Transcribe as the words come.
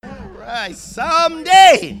right,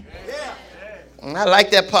 someday. I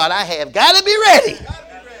like that part. I have got to be ready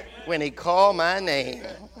when he called my name.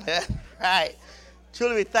 Right.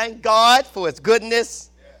 Truly, we thank God for his goodness.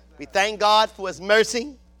 We thank God for his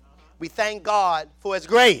mercy. We thank God for his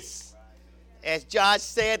grace. As Josh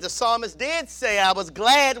said, the psalmist did say, I was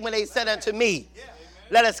glad when they said unto me,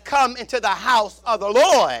 let us come into the house of the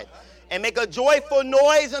Lord and make a joyful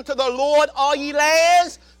noise unto the Lord, all ye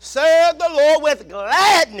lands. Serve the Lord with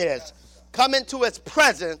gladness. Come into his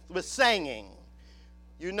presence with singing.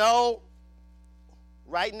 You know,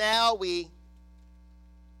 right now we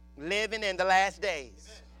living in the last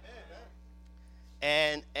days.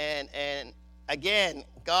 And again,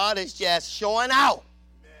 God is just showing out,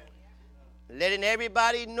 letting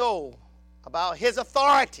everybody know about his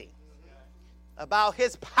authority, about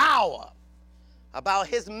his power, about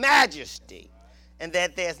his majesty, and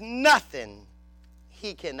that there's nothing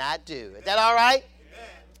he cannot do. Is that all right?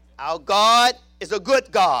 Our God is a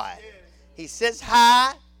good God. He sits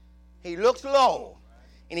high, he looks low,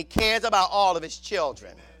 and he cares about all of his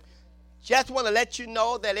children. Just want to let you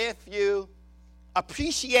know that if you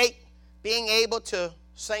appreciate being able to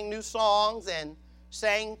sing new songs and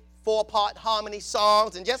sing four-part harmony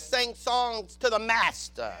songs and just sing songs to the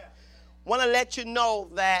master, want to let you know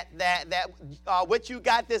that what you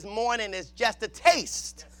got this morning is just a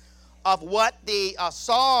taste of what the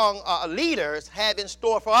song leaders have in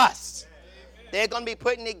store for us. They're going to be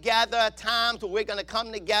putting together times where we're going to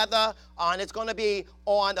come together, and it's going to be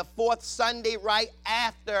on the fourth Sunday right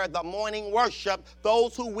after the morning worship.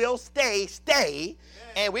 Those who will stay,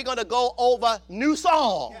 and we're going to go over new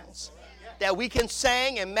songs that we can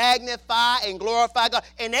sing and magnify and glorify God.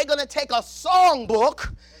 And they're going to take a song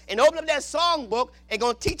book and open up that song book and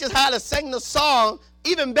going to teach us how to sing the song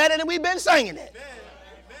even better than we've been singing it.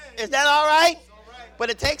 Is that all right? But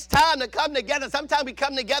it takes time to come together. Sometimes we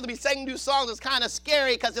come together, we sing new songs. It's kind of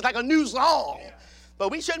scary because it's like a new song. But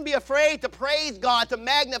we shouldn't be afraid to praise God, to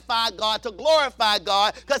magnify God, to glorify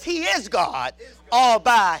God, because he is God all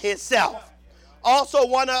by himself. Also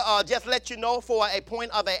want to just let you know for a point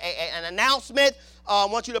of an announcement. I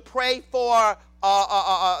want you to pray for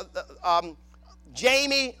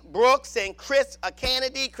Jamie Brooks and Chris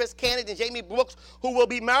Kennedy and Jamie Brooks, who will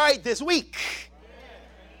be married this week.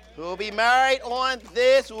 Who will be married on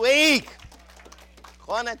this week.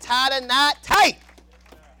 Gonna tie the knot tight.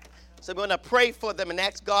 So we're going to pray for them and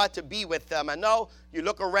ask God to be with them. I know you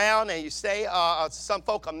look around and you say some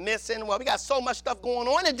folk are missing. Well, we got so much stuff going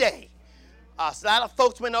on today. So a lot of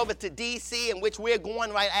folks went over to D.C., in which we're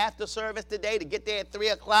going right after service today to get there at 3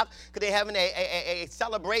 o'clock because they're having a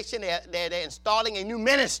celebration. They're installing a new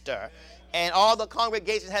minister. And all the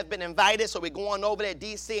congregations have been invited, so we're going over there to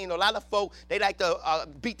D.C. And a lot of folk, they like to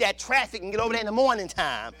beat that traffic and get over there in the morning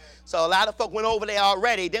time. So a lot of folk went over there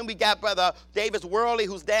already. Then we got Brother Davis Worley,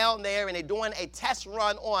 who's down there, and they're doing a test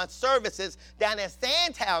run on services down at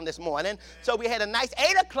Sandtown this morning. So we had a nice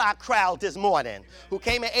 8 o'clock crowd this morning who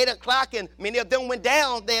came at 8 o'clock, and many of them went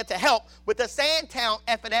down there to help with the Sandtown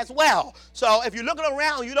effort as well. So if you're looking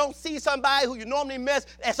around, you don't see somebody who you normally miss,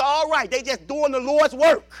 that's all right. They just doing the Lord's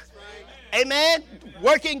work. Amen.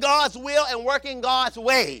 Working God's will and working God's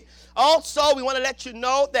way. Also, we want to let you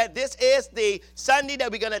know that this is the Sunday that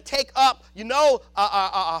we're going to take up. You know,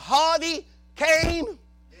 Harvey came.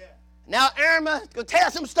 Yeah. Now Irma going to tear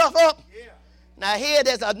some stuff up. Yeah. Now here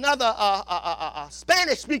there's another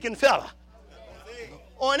Spanish-speaking fella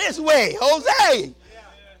on his way, Jose.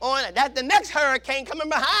 On that's the next hurricane coming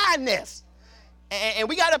behind this. And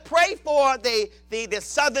we got to pray for the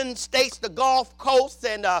southern states, the Gulf Coast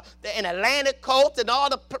and the Atlantic coast and all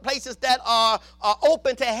the places that are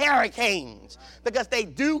open to hurricanes, because they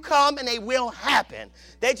do come and they will happen.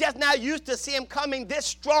 They're just not used to see them coming this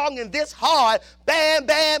strong and this hard, bam,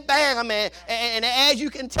 bam, bam. And as you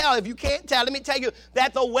can tell, if you can't tell, let me tell you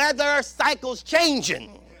that the weather cycle's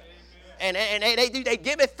changing. And they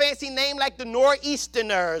give it fancy name like the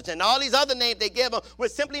nor'easterners and all these other names they give them,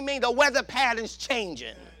 which simply mean the weather pattern's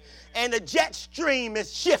changing. And the jet stream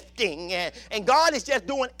is shifting. And God is just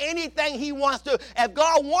doing anything he wants to. If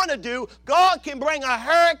God want to do, God can bring a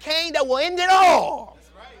hurricane that will end it all.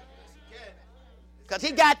 Because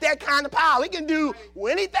he got that kind of power. He can do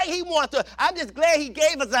anything he wants to. I'm just glad he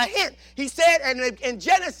gave us a hint. He said in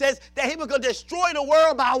Genesis that he was going to destroy the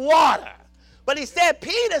world by water. But he said,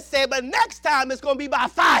 Peter said, but next time it's going to be by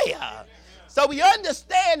fire. So we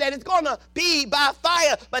understand that it's going to be by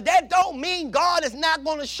fire, but that don't mean God is not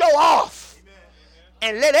going to show off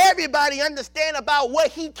and let everybody understand about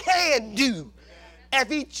what he can do. if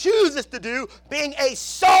he chooses to do, being a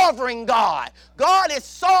sovereign God. God is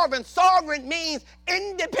sovereign. Sovereign means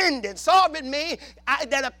independent. Sovereign means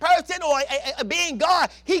that a person or a being God,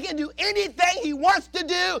 he can do anything he wants to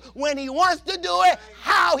do, when he wants to do it,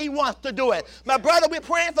 how he wants to do it. My brother, we're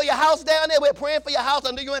praying for your house down there. We're praying for your house.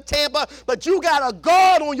 I know you're in Tampa, but you got a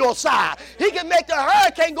God on your side. He can make the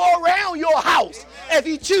hurricane go around your house if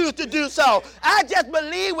he chooses to do so. I just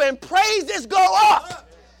believe when praises go up,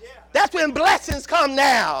 that's when blessings come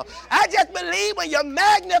down. I just believe when you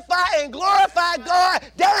magnify and glorify God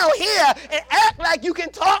down here and act like you can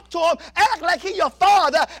talk to him, act like he's your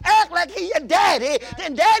father, act like he's your daddy,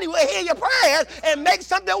 then daddy will hear your prayers and make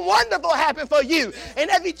something wonderful happen for you. And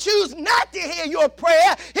if he chooses not to hear your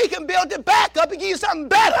prayer, he can build it back up and give you something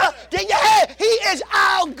better than you had. He is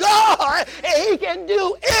our God, and he can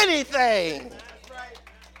do anything.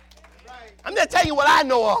 I'm just telling you what I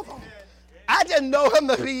know of him. I just know him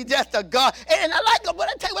to be just a God. And I like him, but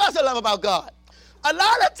I tell you what else I love about God. A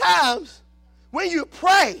lot of times when you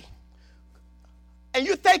pray and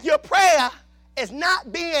you think your prayer is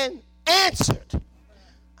not being answered,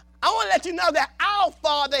 I want to let you know that our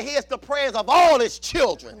Father hears the prayers of all his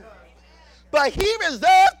children. But he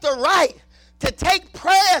reserves the right to take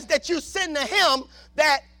prayers that you send to him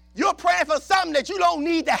that you're praying for something that you don't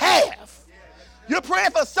need to have. You're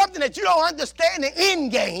praying for something that you don't understand the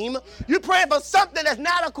end game. You're praying for something that's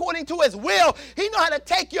not according to his will. He knows how to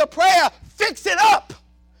take your prayer, fix it up,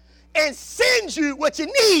 and send you what you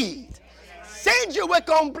need. Send you what's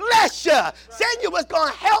going to bless you. Send you what's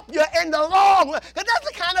going to help you in the long run. Because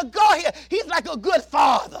that's the kind of God here. He's like a good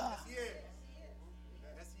father.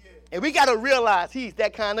 And we got to realize he's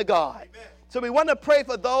that kind of God. So we want to pray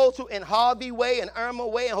for those who in Harvey Way and Irma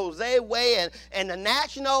Way and Jose Way and the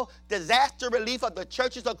national disaster relief of the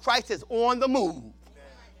Churches of Christ is on the move.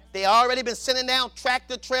 They already been sending down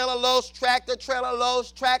tractor trailer loads,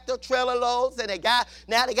 and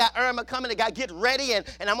now they got Irma coming. They got to get ready, and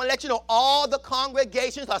I'm going to let you know all the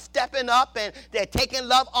congregations are stepping up, and they're taking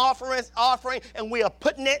love offering, and we are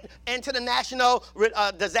putting it into the national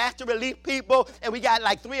disaster relief people, and we got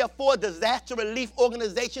like 3 or 4 disaster relief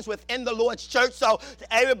organizations within the Lord's church, so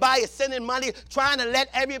everybody is sending money, trying to let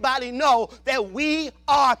everybody know that we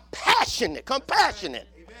are compassionate. Amen.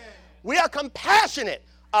 We are compassionate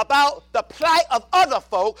about the plight of other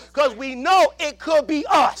folk, because we know it could be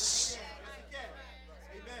us.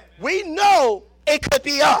 We know it could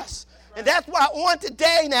be us. And that's why on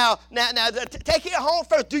today now take it home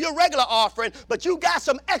first, do your regular offering, but you got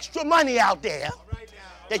some extra money out there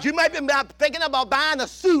that you might be thinking about buying a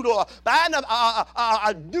suit or buying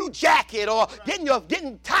a new jacket or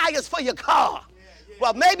getting tires for your car.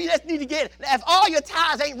 Well, maybe you just need to get, if all your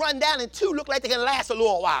tires ain't run down and 2 look like they can last a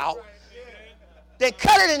little while, then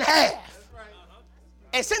cut it in half.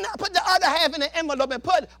 And put the other half in the envelope and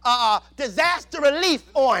put disaster relief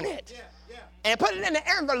on it. And put it in the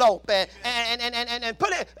envelope and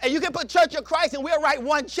put it, and you can put Church of Christ and we'll write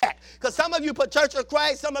 1 check. Because some of you put Church of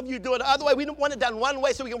Christ, some of you do it the other way. We don't want it done one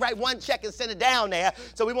way so we can write 1 check and send it down there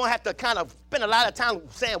so we won't have to kind of spend a lot of time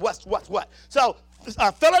saying what's what. So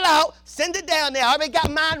fill it out, send it down there. I already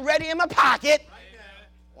got mine ready in my pocket.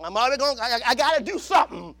 I'm already going, I got to do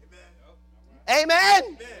something. Amen?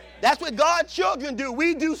 Amen. That's what God's children do.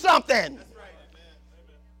 We do something. That's right.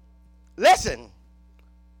 Listen,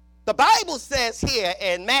 the Bible says here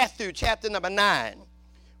in Matthew chapter number 9,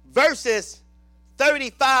 verses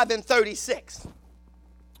 35 and 36.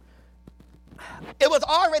 It was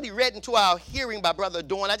already read into our hearing by Brother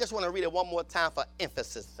Dorn. I just want to read it one more time for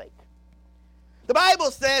emphasis' sake. The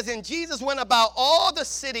Bible says, and Jesus went about all the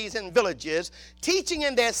cities and villages, teaching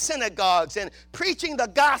in their synagogues and preaching the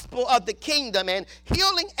gospel of the kingdom and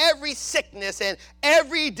healing every sickness and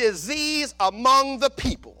every disease among the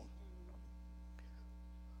people.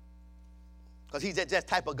 Because he's that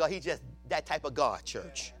type of God. He's just that type of God,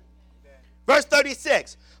 church. Verse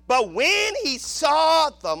 36, but when he saw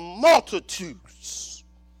the multitudes,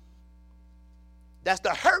 that's the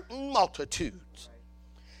hurting multitudes,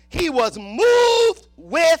 he was moved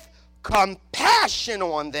with compassion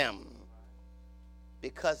on them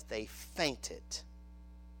because they fainted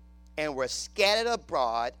and were scattered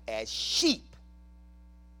abroad as sheep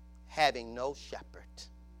having no shepherd.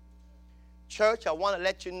 Church, I want to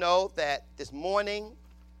let you know that this morning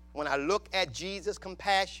when I look at Jesus'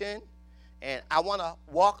 compassion, and I want to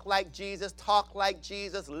walk like Jesus, talk like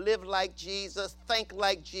Jesus, live like Jesus, think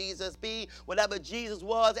like Jesus, be whatever Jesus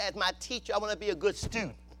was as my teacher, I want to be a good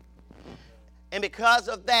student. And because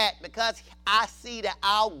of that, because I see that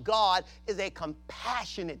our God is a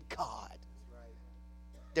compassionate God,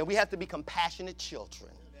 then we have to be compassionate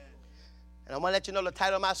children. And I want to let you know the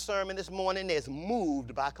title of my sermon this morning is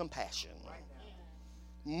Moved by Compassion.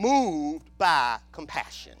 Moved by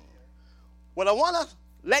Compassion. What I want to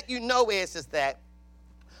let you know is that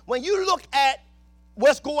when you look at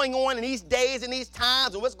what's going on in these days and these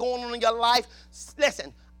times and what's going on in your life,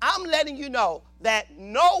 listen, I'm letting you know that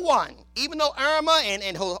no one, even though Irma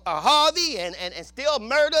and Harvey and still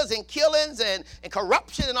murders and killings and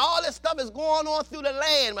corruption and all this stuff is going on through the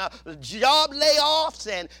land, job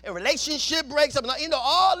layoffs and relationship breaks up,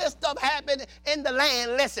 all this stuff happened in the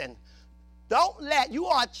land. Listen, don't let, you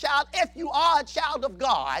are a child, if you are a child of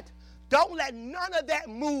God, don't let none of that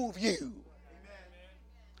move you. Amen.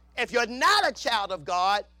 If you're not a child of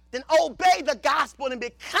God, then obey the gospel and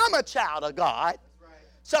become a child of God.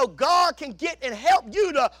 So God can get and help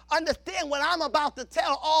you to understand what I'm about to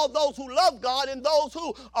tell all those who love God and those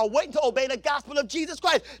who are waiting to obey the gospel of Jesus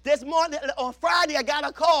Christ. This morning, on Friday, I got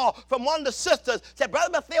a call from one of the sisters. Said,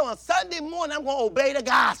 Brother Bethel, on Sunday morning, I'm going to obey the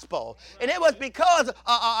gospel. And it was because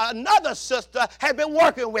another sister had been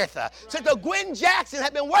working with her. Sister Gwen Jackson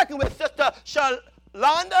had been working with Sister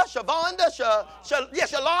Shalonda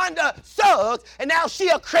Suggs, and now she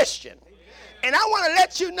a Christian. And I want to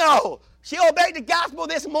let you know, she obeyed the gospel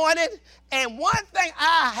this morning, and one thing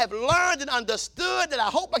I have learned and understood that I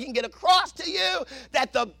hope I can get across to you,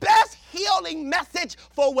 that the best healing message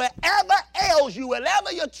for whatever ails you,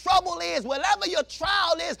 whatever your trouble is, whatever your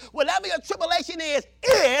trial is, whatever your tribulation is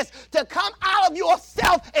to come out of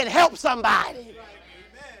yourself and help somebody.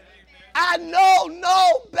 I know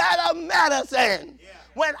no better medicine.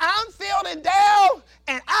 When I'm feeling down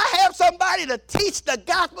and I have somebody to teach the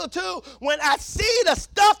gospel to, when I see the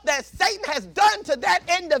stuff that Satan has done to that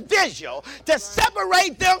individual to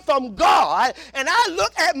separate them from God, and I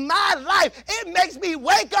look at my life, it makes me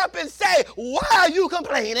wake up and say, why are you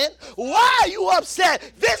complaining? Why are you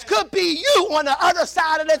upset? This could be you on the other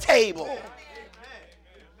side of the table.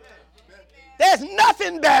 There's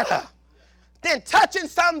nothing better than touching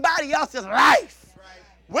somebody else's life.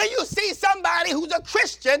 When you see somebody who's a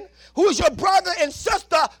Christian, who's your brother and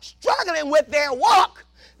sister struggling with their walk,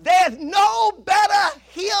 there's no better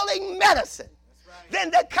healing medicine than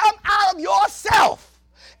to come out of yourself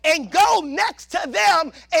and go next to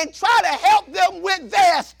them and try to help them with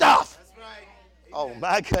their stuff. Oh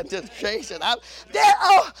my goodness gracious.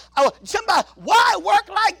 Somebody, why work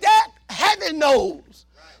like that? Heaven knows.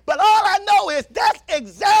 But all I know is that's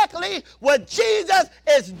exactly what Jesus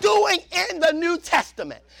is doing in the New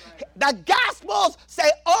Testament. The Gospels say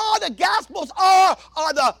all the Gospels are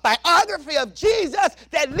the biography of Jesus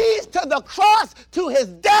that leads to the cross, to his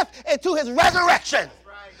death, and to his resurrection.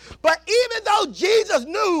 But even though Jesus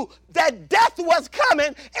knew that death was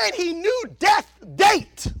coming and he knew death's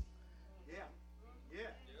date,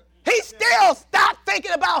 he still stopped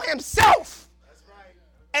thinking about himself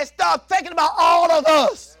and started thinking about all of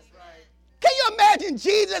us. Can you imagine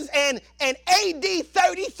Jesus in AD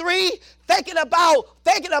 33 thinking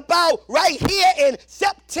about right here in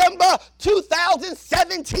September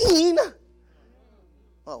 2017?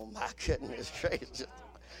 Oh my goodness gracious.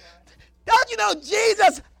 Don't you know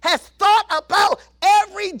Jesus has thought about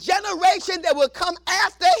every generation that will come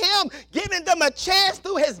after him, giving them a chance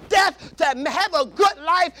through his death to have a good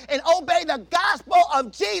life and obey the gospel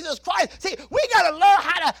of Jesus Christ. See, we got to learn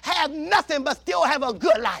how to have nothing but still have a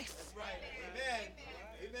good life.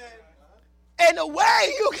 And the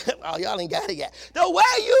way you, y'all ain't got it yet. The way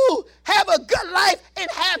you have a good life and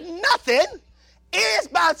have nothing is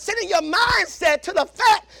by setting your mindset to the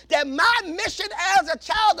fact that my mission as a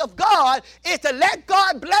child of God is to let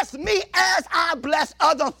God bless me as I bless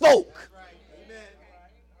other folk.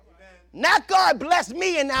 Not God bless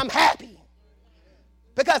me and I'm happy.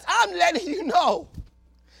 Because I'm letting you know,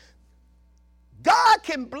 God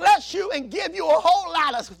can bless you and give you a whole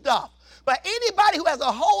lot of stuff. But anybody who has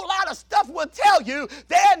a whole lot of stuff will tell you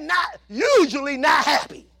they're usually not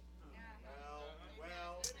happy.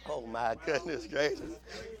 Oh my goodness gracious.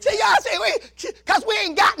 See, y'all say, because we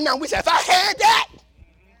ain't got none. We say, if I had that,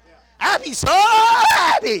 I'd be so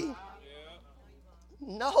happy.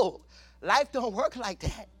 No, life don't work like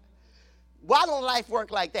that. Why don't life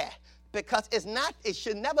work like that? Because it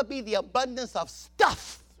should never be the abundance of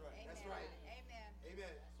stuff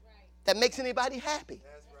that makes anybody happy.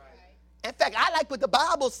 In fact, I like what the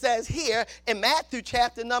Bible says here in Matthew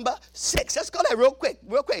chapter number 6. Let's go there real quick.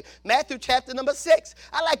 Matthew chapter number 6.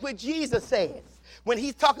 I like what Jesus says. when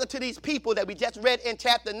he's talking to these people that we just read in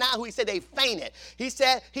chapter 9, who he said they fainted. He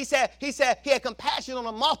said he had compassion on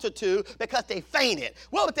a multitude because they fainted.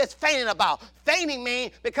 What was this fainting about? Fainting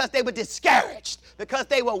means because they were discouraged, because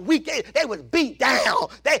they were weak, they was beat down.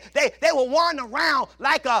 They were wandering around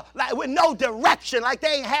like with no direction, like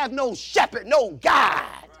they ain't have no shepherd, no guide.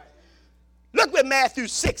 Right. Look what Matthew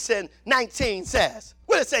 6:19 says.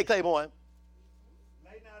 What does it say, Claiborne?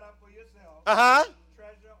 Lay not up for yourself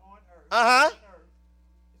treasure on earth.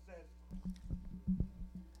 It says,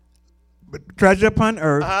 but treasure upon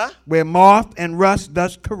earth, where moth and rust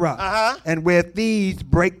does corrupt, and where thieves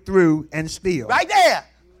break through and steal. Right there.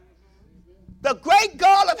 The great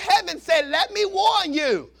God of heaven said, let me warn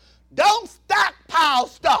you, don't stockpile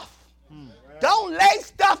stuff. Don't lay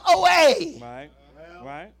stuff away. Right.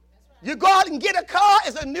 Right. You go out and get a car,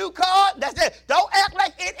 it's a new car, that's it. Don't act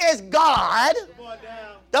like it is God.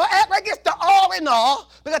 Don't act like it's the all in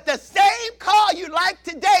all, because the same car you like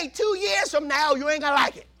today, 2 years from now, you ain't gonna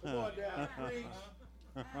like it.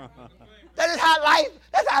 That's how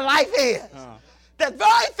life is. The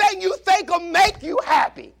very thing you think will make you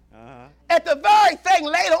happy, at the very thing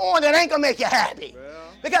later on that ain't gonna make you happy.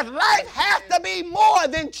 Because life has to be more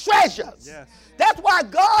than treasures. Yes. That's why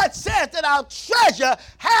God says that our treasure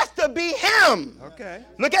has to be him. Okay.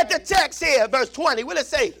 Look at the text here, verse 20. What does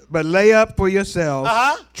it say? But lay up for yourselves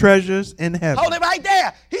treasures in heaven. Hold it right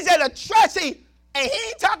there. He said a treasure, and he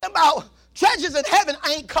ain't talking about treasures in heaven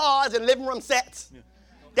ain't cars and living room sets. Yeah.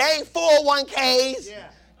 They ain't 401ks. Yeah.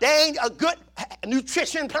 They ain't a good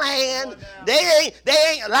nutrition plan. They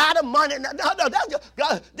ain't a lot of money.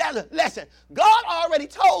 No, listen, God already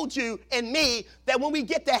told you and me that when we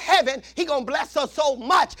get to heaven, he going to bless us so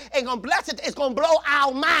much and going to bless it. It's going to blow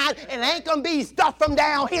our mind, and it ain't going to be stuff from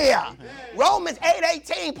down here. Romans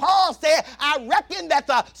 8:18, Paul said, I reckon that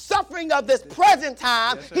the suffering of this present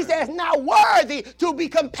time, he said, is not worthy to be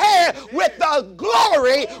compared with the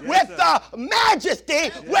glory, with the majesty,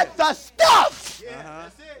 with the stuff.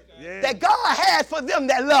 That God has for them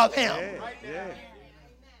that love him.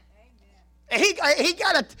 And he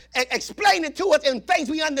got to explain it to us in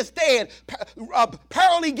things we understand.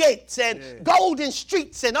 Pearly gates and golden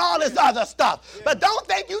streets and all this other stuff. But don't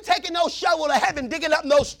think you taking no shovel to heaven digging up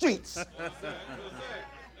no streets.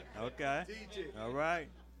 Okay. All right.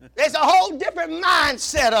 There's a whole different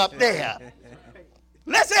mindset up there.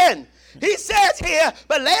 Listen. He says here,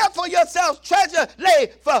 but lay up for yourselves treasures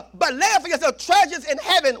in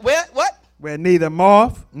heaven. Where what? Where neither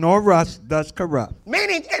moth nor rust does corrupt.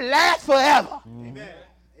 Meaning it lasts forever. Amen.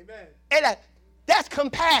 And that's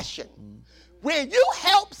compassion. When you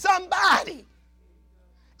help somebody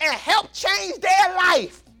and help change their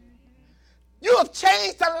life, you have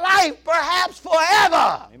changed a life perhaps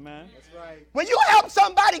forever. Amen. That's right. When you help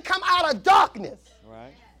somebody come out of darkness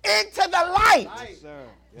into the light, yes, sir.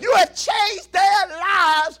 Yes. You have changed their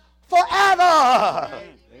lives forever.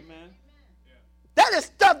 Amen. That is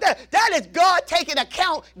stuff that is God taking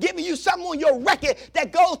account, giving you something on your record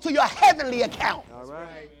that goes to your heavenly account. All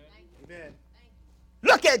right. Amen.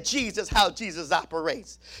 Look at Jesus, how Jesus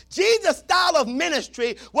operates. Jesus' style of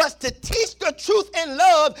ministry was to teach the truth in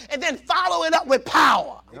love and then follow it up with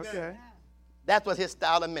power. Okay. That's what his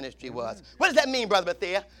style of ministry was. What does that mean, Brother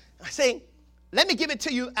Bethia? See, let me give it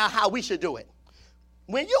to you how we should do it.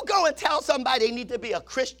 When you go and tell somebody they need to be a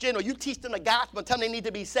Christian, or you teach them the gospel and tell them they need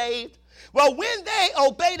to be saved, well, when they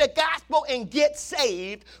obey the gospel and get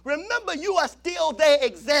saved, remember you are still their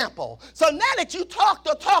example. So now that you talk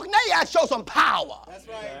the talk, now you got to show some power. That's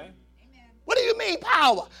right. Okay. What do you mean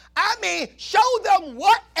power? I mean, show them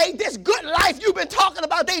what this good life you've been talking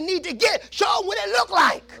about they need to get. Show them what it look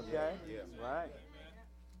like. Okay. Yeah. Right.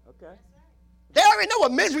 Okay. They already know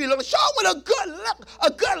what misery looks like. Show them what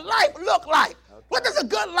a good life look like. Okay. What does a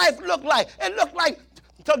good life look like? It look like,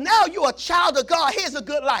 so now you're a child of God. Here's a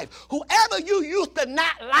good life. Whoever you used to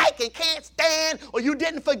not like and can't stand, or you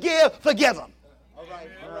didn't forgive, forgive them. All right.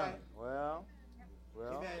 All right. Well.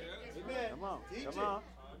 Amen. Come on.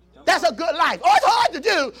 That's a good life. Oh, it's hard to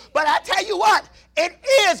do, but I tell you what, it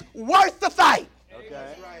is worth the fight.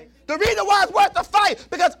 Okay. The reason why it's worth the fight,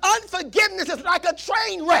 because unforgiveness is like a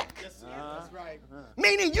train wreck. That's right.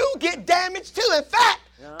 Meaning you get damaged too. In fact,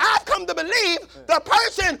 I've come to believe the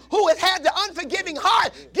person who has had the unforgiving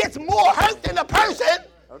heart gets more hurt than the person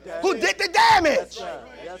who did the damage. Yes, sir.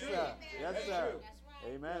 Yes, sir. Yes, sir.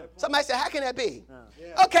 Amen. Somebody said, how can that be?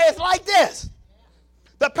 Okay, it's like this.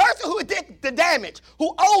 The person who did the damage,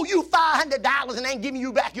 who owe you $500 and ain't giving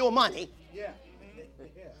you back your money,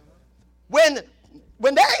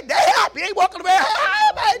 when they happy, they walking around, hey,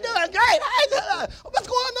 everybody doing great. Hey, what's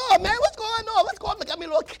going on, man? What's going on? Got me a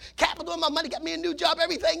little capital in my money, got me a new job,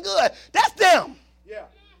 everything good. That's them.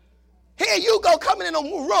 coming in the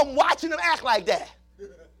room watching them act like that.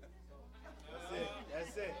 That's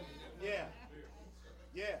it. Yeah.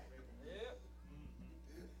 Yeah.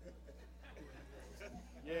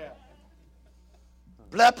 Yeah.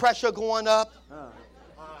 Blood pressure going up.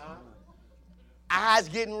 Eyes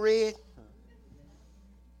getting red.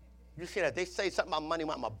 You see that? They say something about money, I'm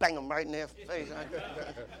going to bang them right in their face.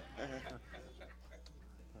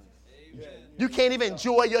 You can't even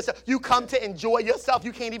enjoy yourself. You come to enjoy yourself.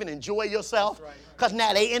 You can't even enjoy yourself because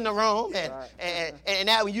now they in the room. And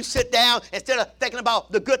now when you sit down, instead of thinking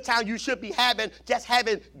about the good time you should be having, just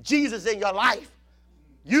having Jesus in your life,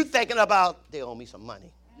 you thinking about, they owe me some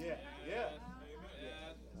money. Yeah. Yeah.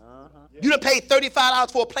 You done paid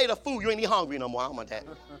 $35 for a plate of food. You ain't even hungry no more. I don't want that.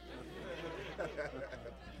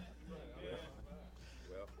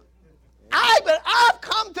 I've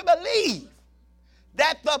come to believe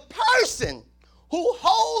that the person who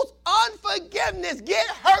holds unforgiveness get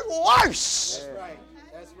hurt worse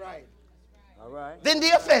That's right. All right. than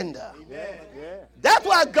the offender. Amen. Yeah. That's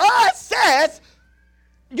why God says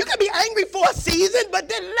you can be angry for a season, but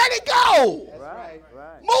then let it go. Right.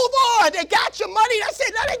 Move on. They got your money. That's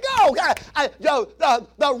it. Let it go.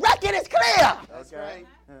 The record is clear. That's right.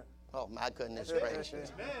 Oh, my goodness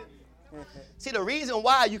gracious. Amen. See, the reason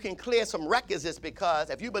why you can clear some records is because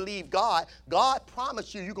if you believe God, God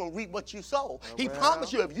promised you you're going to reap what you sow. He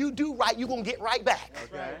promised you if you do right, you're going to get right back.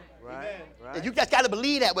 Okay. Right. And you just got to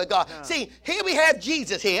believe that with God. See, here we have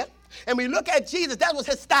Jesus here. And we look at Jesus, that was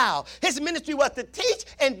his style. His ministry was to teach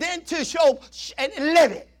and then to show and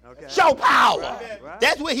live it. Okay. Show power. Right.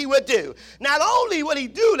 That's what he would do. Not only would he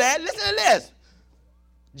do that, listen to this.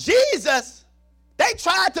 Jesus, they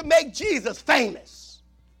tried to make Jesus famous.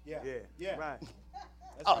 Yeah. Right.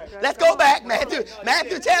 Oh, let's go back, Matthew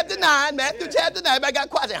chapter 9. Matthew chapter 9. I got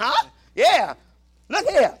quiet. Huh? Yeah. Look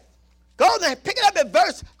here. Go and pick it up at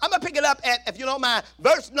verse. I'm going to pick it up at, if you don't mind,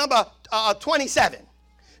 verse number 27.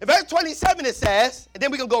 In verse 27 it says, and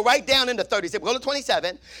then we're going to go right down into 36. We'll go to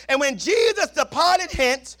 27. And when Jesus departed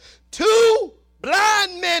hence, 2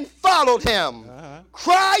 blind men followed him,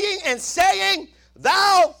 crying and saying,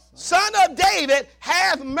 Thou Son of David,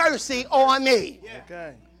 have mercy on me.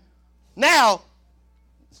 Okay. Now,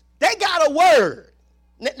 they got a word.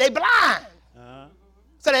 They blind.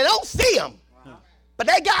 So they don't see him. But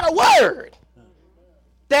they got a word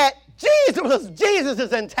that Jesus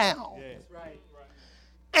is in town. That's right.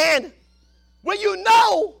 And when you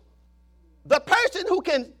know the person who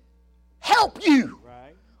can help you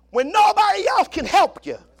when nobody else can help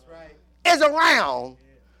you is around,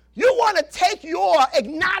 you want to take your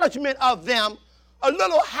acknowledgement of them a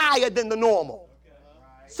little higher than the normal.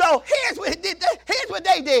 So here's what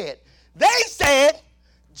they did. They said,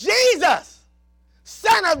 Jesus,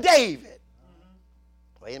 Son of David.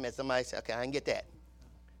 Wait a minute, somebody said, okay, I didn't get that.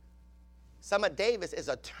 Son of David is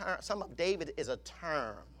a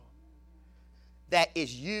term that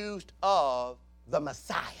is used of the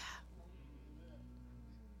Messiah.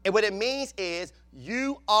 And what it means is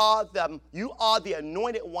you are the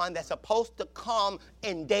anointed one that's supposed to come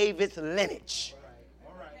in David's lineage.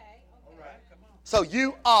 All right. So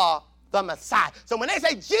you are the Messiah. So when they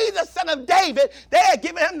say Jesus, Son of David, they are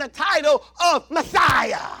giving him the title of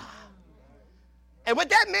Messiah. And what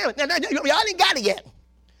that meant, y'all ain't got it yet.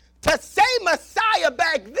 To say Messiah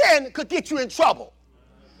back then could get you in trouble.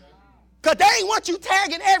 Because they ain't want you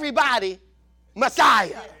tagging everybody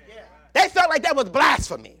Messiah. They felt like that was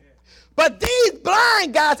blasphemy. But these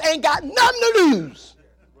blind guys ain't got nothing to lose.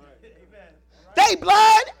 They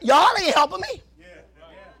blind, y'all ain't helping me.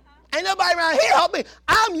 Ain't nobody around here help me.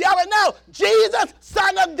 I'm yelling out, Jesus,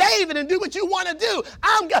 Son of David, and do what you want to do.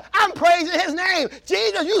 I'm praising his name.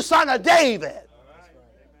 Jesus, you Son of David.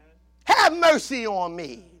 Have mercy on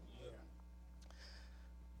me.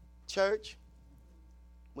 Church,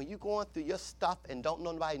 when you're going through your stuff and don't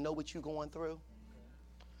nobody know what you're going through,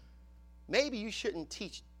 maybe you shouldn't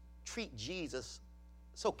treat Jesus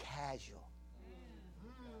so casual.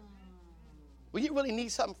 When you really need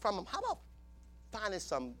something from him, how about finding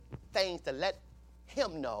some things to let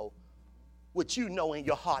him know what you know in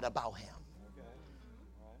your heart about him?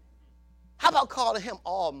 How about calling him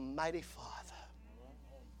Almighty Father?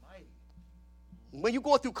 When you're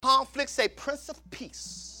going through conflict, say Prince of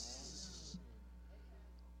Peace.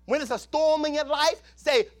 When it's a storm in your life,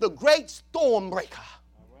 say the great storm breaker.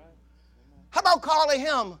 How about calling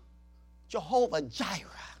him Jehovah Jireh?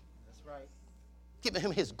 That's right. Giving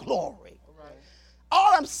him his glory.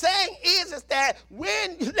 All I'm saying is that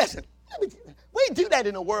when, listen, we do that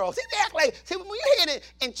in the world. See, we act like, when you hear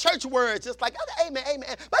it in church words, it's like, amen,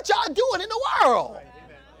 amen. But y'all do it in the world. Right.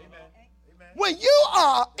 Amen. When you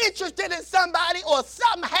are interested in somebody or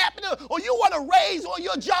something happening or you want to raise on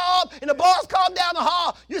your job and the boss comes down the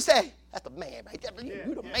hall, you say, that's the man right there.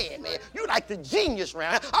 You the man. You like the genius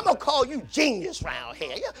round. I'm going to call you genius round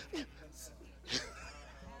here.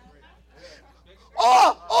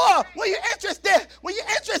 Or when you're interested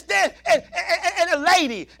in a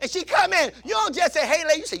lady and she come in, you don't just say, hey,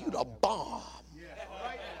 lady, you say, you the bomb.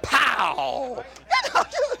 Pow.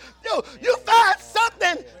 You find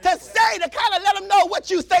something to say to kind of let them know what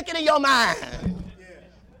you're thinking in your mind.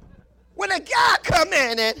 When a guy come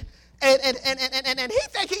in and he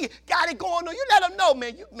think he got it going on, you let him know,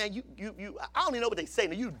 man, you I don't even know what they say.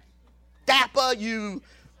 You dapper, you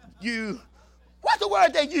what's the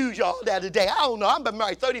word they use y'all the other day? I don't know. I've been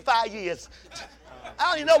married 35 years.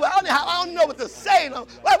 I don't know what to say.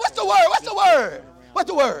 What's the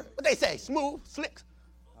word? What they say? Smooth, slick.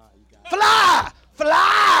 Fly.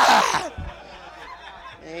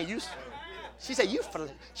 And she said you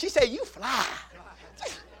fly.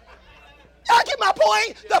 Y'all get my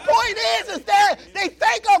point? The point is that they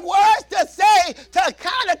think of words to say to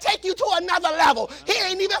kind of take you to another level. He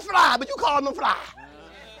ain't even fly, but you call him fly.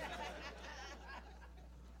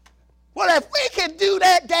 Well, if we can do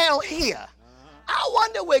that down here, I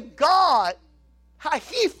wonder with God how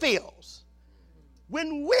he feels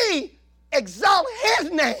when we exalt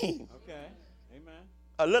his name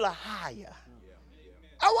a little higher.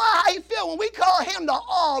 I wonder how he feels when we call him the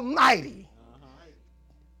Almighty.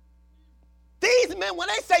 These men, when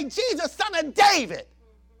they say Jesus, son of David,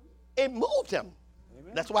 it moved him.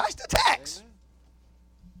 Amen. That's why it's the text. Amen.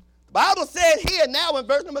 The Bible says here now in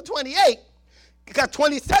verse number 28, because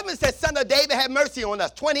 27 says, son of David, have mercy on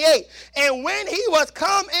us. 28, and when he was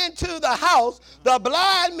come into the house, the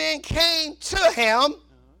blind men came to him,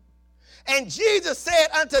 and Jesus said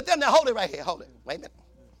unto them, now hold it right here, hold it, wait a minute.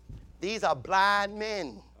 These are blind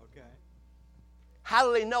men. Okay. How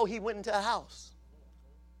do they know he went into the house?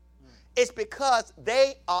 It's because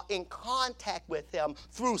they are in contact with him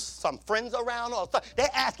through some friends around or something. They're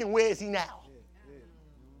asking, where is he now?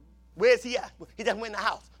 Where is he at? He just went in the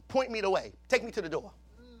house. Point me the way. Take me to the door.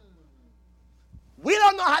 We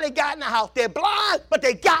don't know how they got in the house. They're blind, but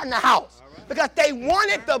they got in the house because they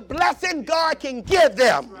wanted the blessing God can give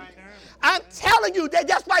them. I'm telling you,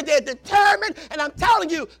 that's why they're determined, and I'm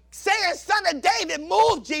telling you, saying son of David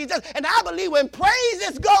moved Jesus, and I believe when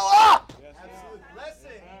praises go up,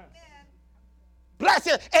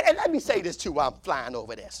 blessing. And let me say this too while I'm flying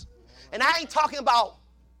over this. And I ain't talking about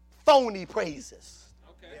phony praises.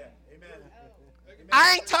 Okay. Amen.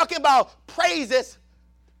 I ain't talking about praises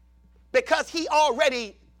because he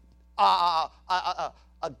already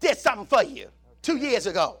did something for you 2 years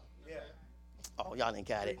ago. Yeah. Oh, y'all ain't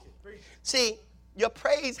got it. See, your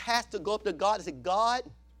praise has to go up to God and say, God,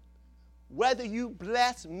 whether you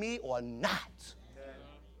bless me or not,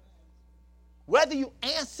 whether you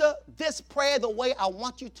answer this prayer the way I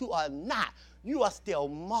want you to or not, you are still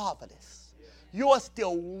marvelous. You are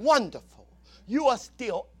still wonderful. You are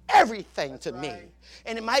still everything to me.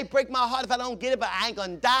 And it might break my heart if I don't get it, but I ain't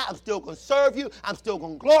going to die. I'm still going to serve you. I'm still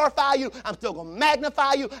going to glorify you. I'm still going to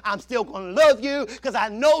magnify you. I'm still going to love you because I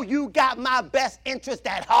know you got my best interest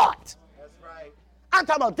at heart. That's right. I'm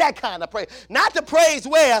talking about that kind of praise. Not the praise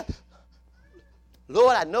where,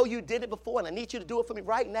 Lord, I know you did it before, and I need you to do it for me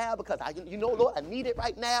right now because, Lord, I need it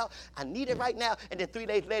right now. I need it right now. And then 3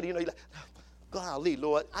 days later, you're like, golly,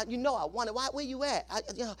 Lord, I want it. Where you at?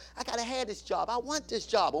 I got to have this job. I want this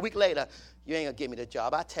job. A week later, you ain't going to give me the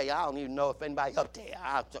job. I tell you, I don't even know if anybody up there.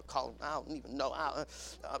 I don't even know.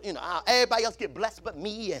 Everybody else get blessed but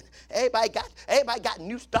me, and everybody got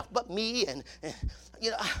new stuff but me, and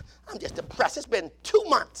I'm just depressed. It's been 2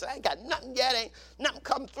 months. I ain't got nothing yet. Ain't nothing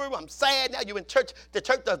come through. I'm sad now. You in church.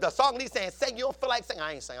 The song he's saying, sing. You don't feel like singing.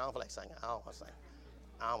 I ain't singing. I don't feel like singing. I don't want to sing.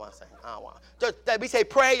 I don't want to sing. I don't want to. We say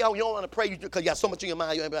pray. You don't want to pray because you got so much in your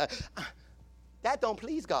mind. That don't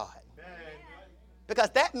please God. Because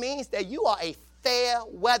that means that you are a fair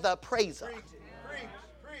weather praiser.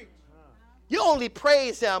 Preach. You only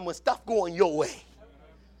praise him when stuff going your way.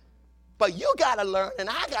 But you got to learn, and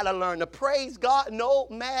I got to learn to praise God no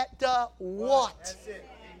matter what. That's it.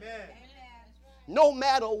 Amen. No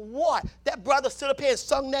matter what. That brother stood up here and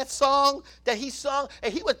sung that song that he sung,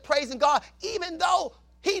 and he was praising God even though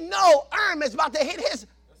he know Irma's about to hit his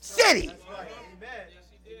city. That's right. Amen.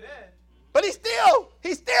 Amen. But he's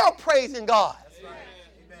still praising God. That's right.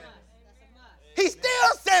 Amen. He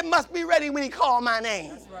still said, must be ready when he called my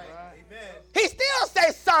name. That's right. Amen. He still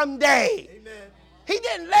said, someday. Amen. He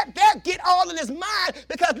didn't let that get all in his mind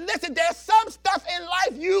because, listen, there's some stuff in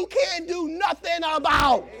life you can't do nothing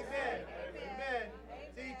about. Amen. Amen.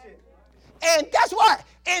 Teach it. And guess what?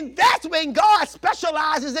 And that's when God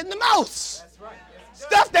specializes in the most. That's right.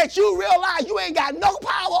 Stuff that you realize you ain't got no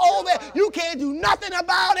power over it. You can't do nothing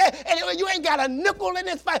about it. And you ain't got a nickel in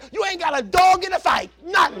this fight. You ain't got a dog in the fight.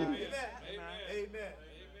 Nothing. Amen. Amen.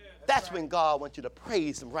 That's when God wants you to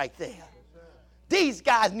praise him right there. These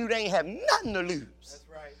guys knew they ain't have nothing to lose. That's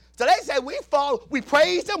right. So they said, we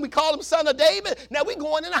praised him, we called him son of David. Now we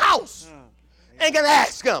going in the house. Ain't gonna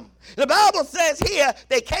ask him. The Bible says here,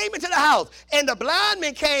 they came into the house, and the blind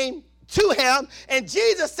men came to him, and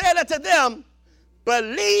Jesus said unto them,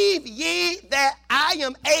 believe ye that I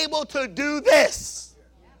am able to do this?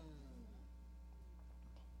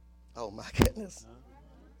 Oh my goodness.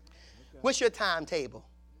 What's your timetable?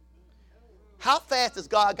 How fast does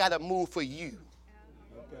God got to move for you?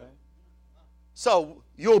 So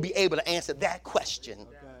you'll be able to answer that question.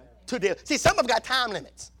 See, some of them got time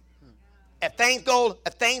limits. If things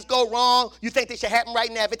go wrong, you think they should happen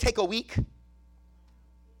right now. If it take a week,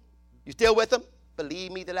 you still with them?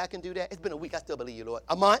 Believe me that I can do that. It's been a week. I still believe you, Lord.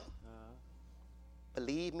 A month?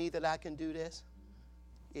 Believe me that I can do this.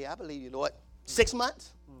 Yeah, I believe you, Lord. 6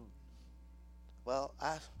 months? Well,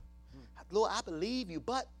 Lord, I believe you,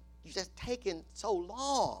 but you're just taking so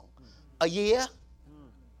long. A year?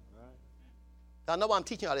 Y'all know why I'm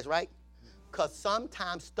teaching all this, right? Because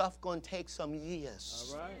sometimes stuff going to take some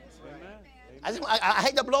years. All right. Amen. I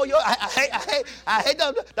hate to blow your, I hate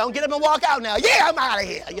to, don't get up and walk out now. Yeah, I'm out of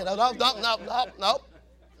here. You know, no.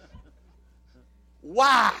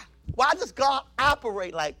 Why? Why does God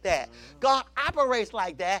operate like that? God operates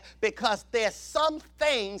like that because there's some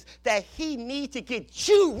things that he needs to get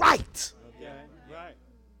you right. Okay. Right.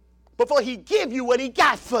 Before he give you what he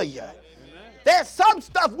got for you. Amen. There's some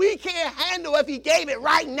stuff we can't handle if he gave it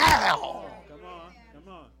right now.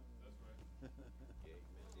 Come on.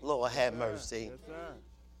 Lord have mercy. Yes,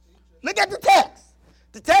 look at the text.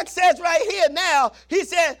 The text says right here now, he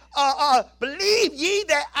said, believe ye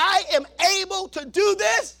that I am able to do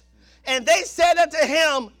this? And they said unto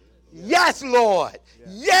him, yes, Lord.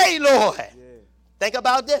 Yeah. Yea, Lord. Yeah. Think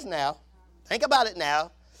about this now. Think about it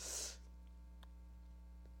now.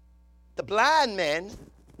 The blind men,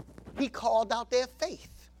 he called out their faith.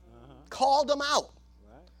 Called them out.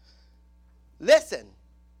 Right. Listen.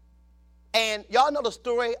 And y'all know the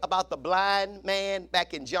story about the blind man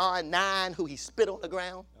back in John 9 who he spit on the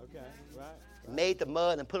ground? Okay, right. Made the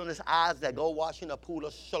mud and put on his eyes that go wash in the pool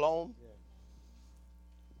of Siloam. Yeah.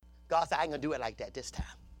 God said, I ain't going to do it like that this time.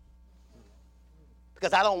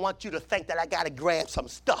 Because I don't want you to think that I got to grab some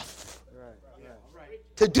stuff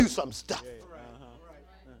to do some stuff. Yeah.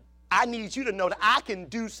 I need you to know that I can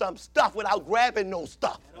do some stuff without grabbing no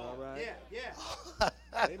stuff. All right. Yeah.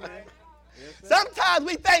 Amen. Sometimes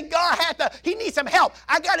we think God he needs some help.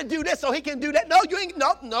 I got to do this so he can do that. No, you ain't,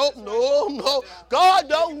 no. God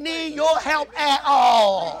don't need your help at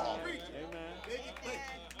all.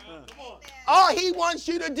 All he wants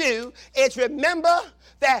you to do is remember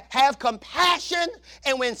that have compassion,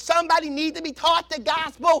 and when somebody needs to be taught the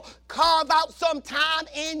gospel, carve out some time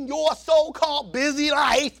in your so-called busy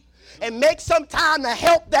life and make some time to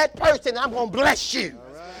help that person. I'm going to bless you.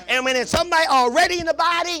 And when it's somebody already in the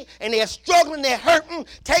body and they're struggling, they're hurting,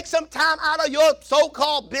 take some time out of your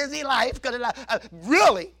so-called busy life. Because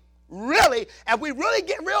really, if we really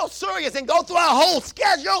get real serious and go through our whole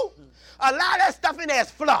schedule, a lot of that stuff in there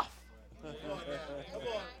is fluff.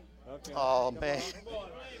 Oh, man.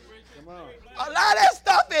 A lot of that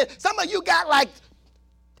stuff is, some of you got like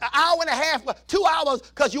an hour and a half, 2 hours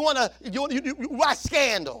because you watch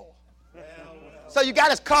Scandal. So you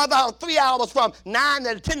got to carve out 3 hours from 9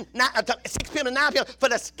 to 10, 6 p.m. to 9 p.m. for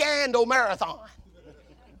the Scandal marathon.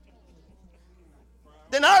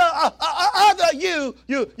 Then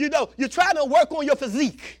you're trying to work on your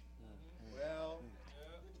physique.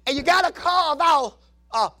 And you got to carve out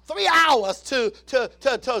 3 hours to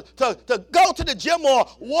go to the gym or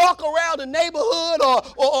walk around the neighborhood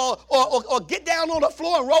or get down on the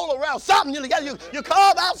floor and roll around. Something you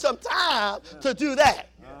carve out some time to do that.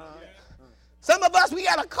 Some of us, we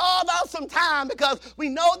got to carve out some time because we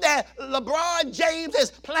know that LeBron James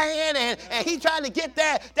is playing and he's trying to get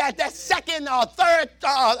that second or third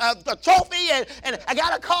trophy. And I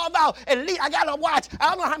got to carve out at least, I got to watch, I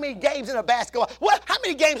don't know how many games in a basketball. How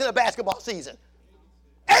many games in a basketball season?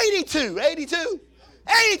 82.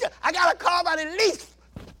 I got to carve out at least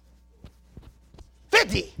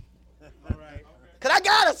 50. Because I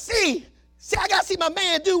got to see, I got to see my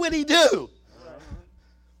man do what he do.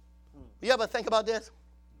 You ever think about this?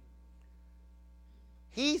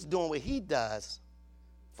 He's doing what he does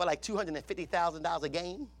for like $250,000 a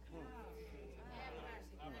game.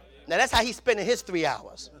 Now, that's how he's spending his 3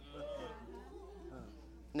 hours.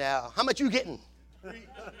 Now, how much you getting?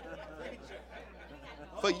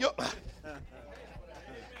 For your...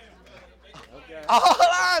 All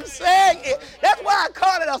I'm saying is, that's why I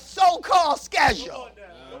call it a so-called schedule.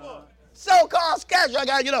 So-called schedule. I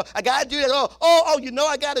got to do that. I got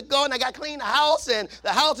to go and I got to clean the house and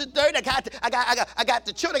the house is dirty. I got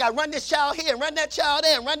the children. I got to run this child here and run that child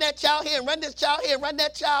there and run that child here and run this child here and run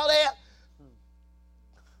that child there.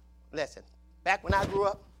 Listen, back when I grew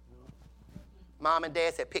up, Mom and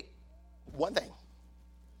Dad said, pick one thing.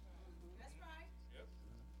 That's right.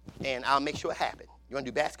 And I'll make sure it happens. You want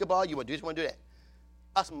to do basketball? You want to do this? You want to do that?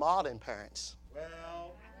 Us modern parents.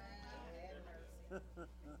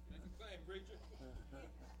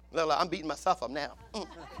 Look, I'm beating myself up now.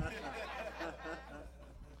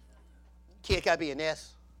 Kid got to be in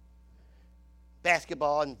this.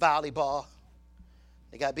 Basketball and volleyball.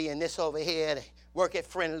 They got to be in this over here. They work at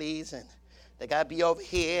Friendlies, and they got to be over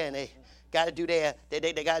here, and they got to do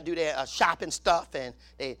their shopping stuff, and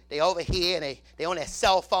they over here, and they on their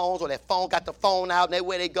cell phones, or their phone got the phone out, and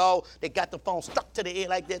everywhere they go, they got the phone stuck to the ear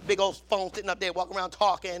like this, big old phone sitting up there, walking around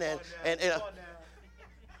talking, and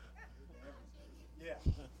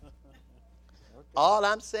all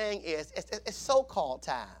I'm saying is it's so-called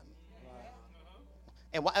time.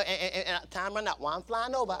 And time run out. While I'm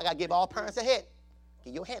flying over, I got to give all parents a hint.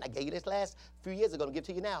 Give you a hint. I gave you this last few years ago. I'm going to give it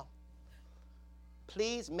to you now.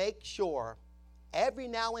 Please make sure every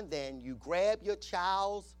now and then you grab your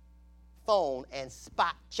child's phone and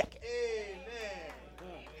spot check it.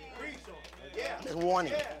 Amen. Just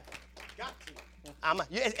warning. Yeah. Got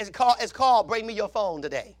to. It's called Bring Me Your Phone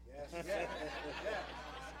Today.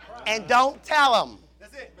 And don't tell them.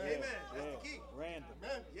 That's it. Amen. That's the key. Random.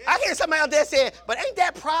 I hear somebody out there saying, but ain't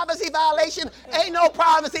that privacy violation? Ain't no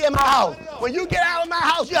privacy in my house. When you get out of my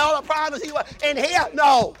house, you have all the privacy. In here,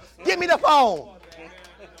 no. Give me the phone.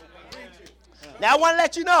 Now, I want to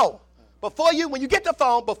let you know, when you get the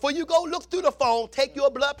phone, before you go look through the phone, take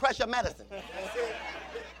your blood pressure medicine.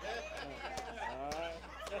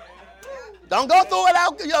 Don't go through it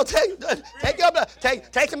out. Take your blood.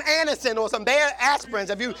 Take some Anacin or some bad aspirins.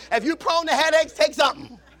 If you prone to headaches, take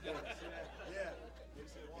something.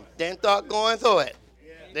 Then start going through it.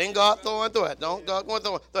 Then go going through it. Don't go going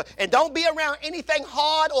through it. And don't be around anything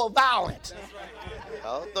hard or violent.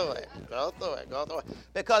 Go through it. Go through it. Go through it.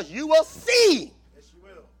 Because you will see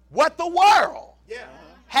what the world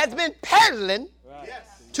has been peddling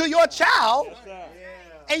to your child,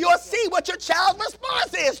 and you'll see what your child's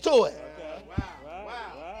response is to it.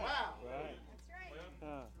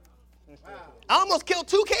 I almost killed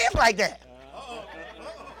 2 kids like that.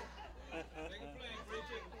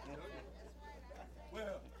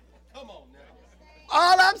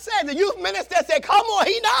 All I'm saying, the youth minister said, come on,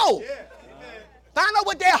 he knows. Find out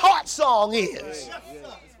what their heart song is.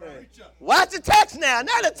 Watch the text now.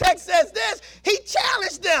 Now the text says this. He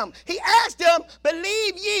challenged them. He asked them,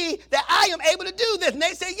 believe ye that I am able to do this? And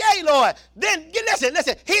they said, yea, Lord. Then,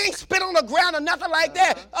 listen. He ain't spit on the ground or nothing like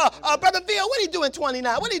that. Brother Bill, what he doing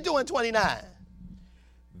 29? What he doing 29?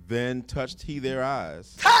 Then touched he their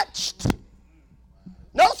eyes. Touched.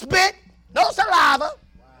 No spit, no saliva.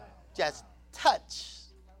 Just touch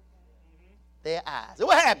their eyes. So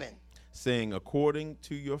what happened? Saying, according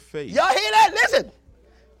to your faith. Y'all hear that?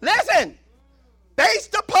 Listen.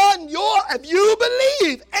 Based upon if you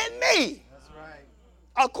believe in me. That's right.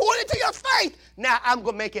 According to your faith, now I'm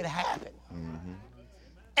going to make it happen. Mm-hmm.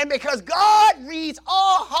 And because God reads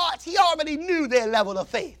all hearts, he already knew their level of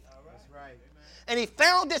faith. That's right. And he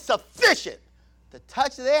found it sufficient to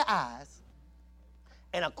touch their eyes.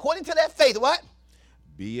 And according to their faith, what?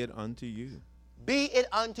 Be it unto you. Be it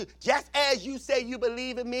unto, just as you say you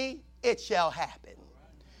believe in me, it shall happen.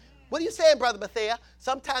 What are you saying, Brother Bethea?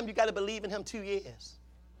 Sometimes you got to believe in him 2 years.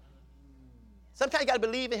 Sometimes you got to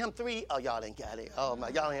believe in him 3. Oh, y'all ain't got it. Oh, my,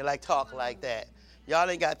 y'all ain't like talk like that. Y'all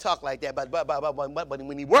ain't got to talk like that. But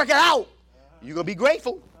when you work it out, you're going to be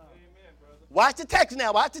grateful. Watch the text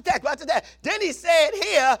now. Watch the text. Then he said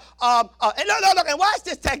here, and look, and watch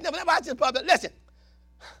this text. Watch this, brother. Listen.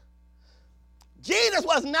 Jesus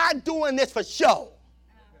was not doing this for show.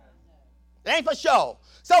 It ain't for show.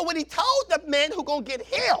 So when he told the men who going to get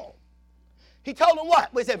healed, he told them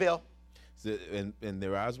what? What is that, Bill? And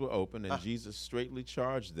their eyes were open, and Jesus straightly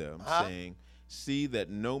charged them, saying, see that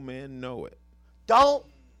no man know it. Don't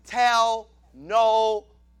tell nobody.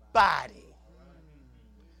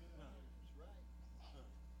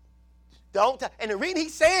 Don't tell. And the reason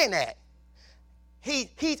he's saying that,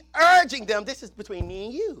 he's urging them, this is between me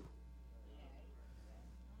and you.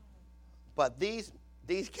 But these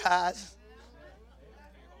guys,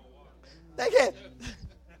 they can't.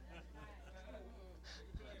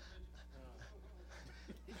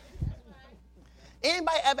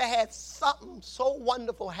 Anybody ever had something so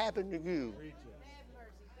wonderful happen to you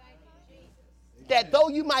that though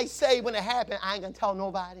you might say when it happened, I ain't going to tell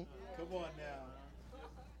nobody? Come on now.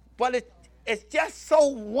 But it's just so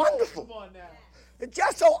wonderful. Come on now. It's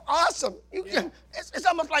just so awesome. It's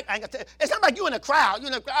almost like, I ain't gonna tell, it's not like you in a crowd.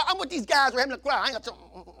 I'm with these guys, we're having a crowd. I ain't gonna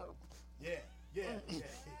tell. Yeah.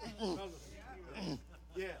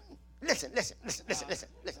 Listen.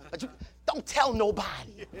 But you don't tell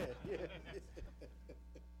nobody.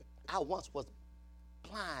 I once was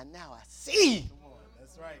blind, now I see. Come on,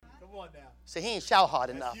 that's right. Come on now. See, he ain't shout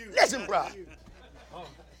hard enough. You. Listen, bro. You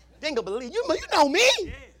ain't gonna believe. You know me.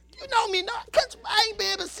 You know me. No, cause I ain't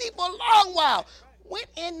been able to see for a long while. Went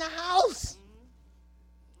in the house.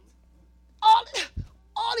 All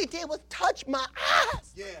he did was touch my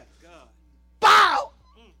eyes. Yeah. Bow.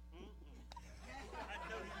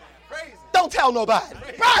 Crazy. Don't tell nobody.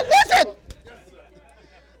 Bro, listen.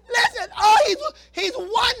 Listen. Oh, he's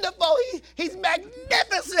wonderful. He's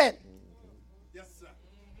magnificent. Yes, sir.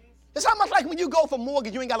 It's almost like when you go for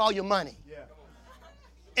mortgage, you ain't got all your money. Yeah.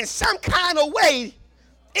 In some kind of way,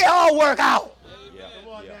 it all work out.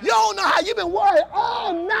 You don't know how you've been worried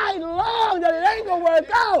all night long that it ain't going to work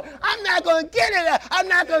out. I'm not going to get it. I'm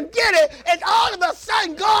not going to get it. And all of a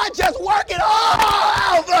sudden, God just work it all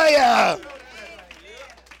out for you.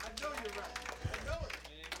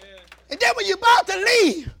 And then when you're about to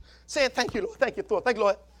leave, saying, thank you, Lord. Thank you, Lord. Thank you,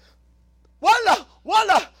 Lord. One of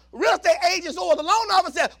the real estate agents or the loan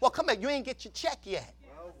officer said, well, come back. You ain't get your check yet.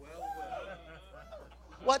 Well.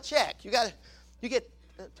 What check?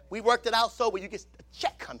 We worked it out so where you get a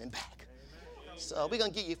check coming back. So we're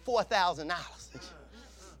going to give you $4,000.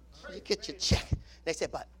 You get your check. They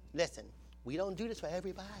said, but listen, we don't do this for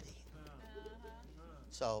everybody.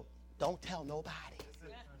 So don't tell nobody.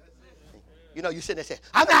 You sit there and say,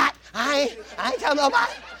 I ain't telling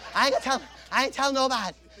nobody. I ain't telling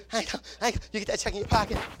nobody. You get that check in your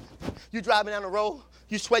pocket. You driving down the road.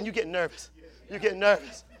 You sweating. You getting nervous. You get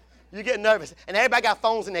nervous. And everybody got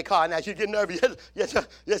phones in their car now. You get nervous. You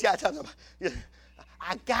just got to tell them.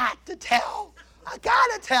 I got to tell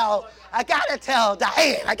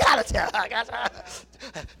Diane.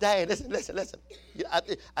 Diane, listen.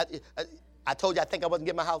 I told you I think I wasn't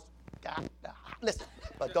getting my house. God, listen,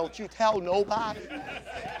 but don't you tell nobody. Come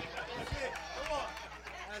on.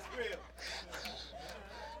 That's real.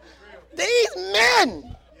 These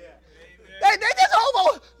men, they just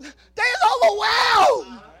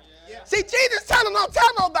overwhelmed. See, Jesus telling them don't tell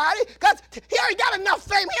nobody because he already got enough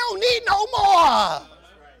fame. He don't need no more.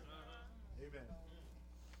 Amen.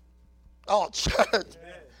 Oh,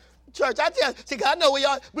 church, I tell you, see, God know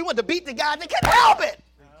we want to beat the guy. They can't help it.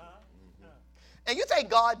 And you think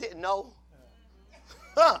God didn't know?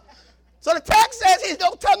 Huh? So the text says he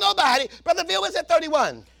don't tell nobody. Brother Bill, what's at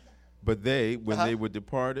 31? But they, when they were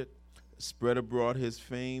departed, spread abroad his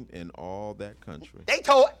fame in all that country. They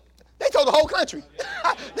told the whole country.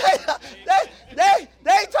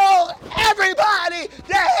 they told everybody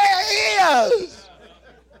that he is.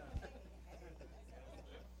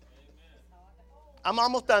 I'm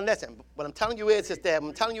almost done. Listen, what I'm telling you is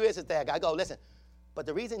that I go, listen. But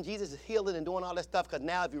the reason Jesus is healing and doing all this stuff, because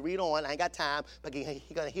now if you read on, I ain't got time, but he's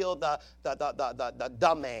going to heal the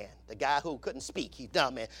dumb man, the guy who couldn't speak. He's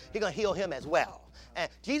dumb, man. He's going to heal him as well. And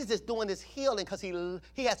Jesus is doing this healing because he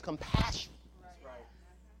has compassion.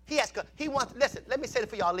 He wants, listen, let me say it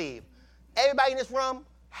before y'all leave. Everybody in this room,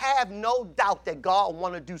 have no doubt that God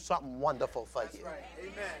want to do something wonderful for you. That's right.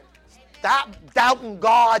 Amen. Stop doubting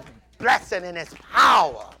God's blessing and his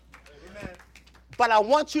power. Amen. But I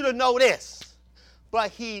want you to know this.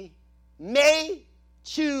 But he may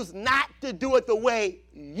choose not to do it the way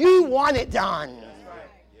you want it done. That's right.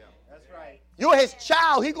 Yeah. That's right. You're his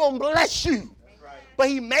child. He's going to bless you. That's right. But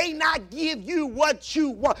he may not give you what you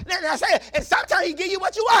want. And sometimes he give you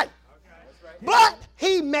what you want. Okay. That's right. But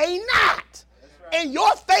he may not. That's right. And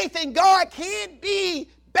your faith in God can't be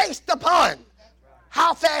based upon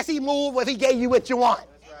how fast he moved or if he gave you what you want.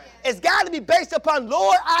 It's got to be based upon,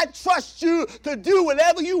 Lord, I trust you to do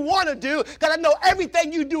whatever you want to do because I know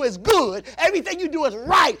everything you do is good. Everything you do is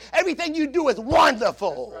right. Everything you do is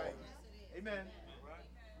wonderful. Right. Amen.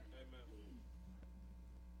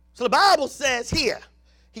 So the Bible says here,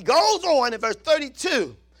 he goes on in verse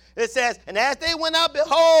 32. It says, and as they went out,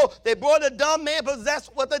 behold, they brought a dumb man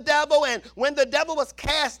possessed with the devil. And when the devil was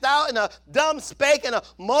cast out and a dumb spake and a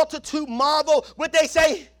multitude marveled, what they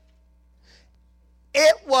say?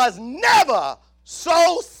 It was never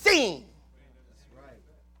so seen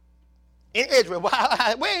in Israel.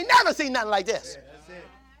 We ain't never seen nothing like this. Yeah, that's it.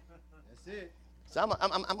 That's it. So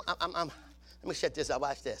let me shut this up.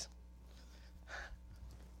 Watch this.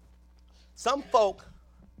 Some folk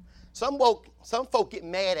get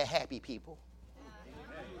mad at happy people.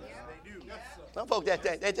 Some folk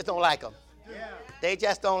they just don't like them. They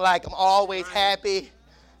just don't like them. Always happy.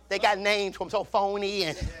 They got names from so phony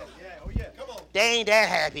and they ain't that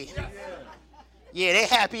happy. Yeah, they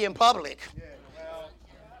happy in public.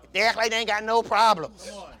 They act like they ain't got no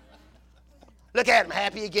problems. Look at them,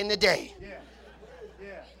 happy again today.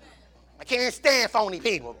 I can't stand phony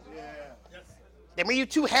people. That when you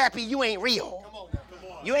too happy, you ain't real.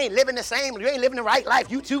 You ain't living the same. You ain't living the right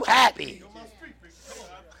life. You too happy.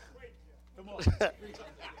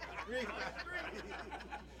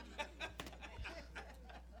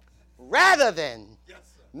 Rather than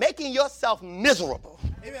making yourself miserable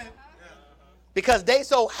because they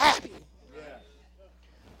so happy,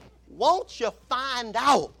 won't you find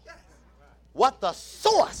out what the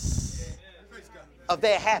source of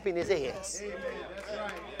their happiness is?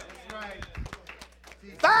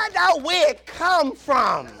 Find out where it come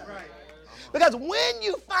from. Because when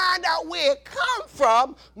you find out where it come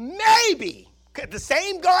from, maybe the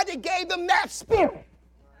same God that gave them that spirit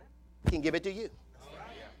can give it to you.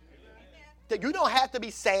 You don't have to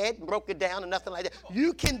be sad and broken down or nothing like that.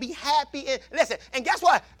 You can be happy. Listen, and guess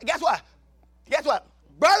what?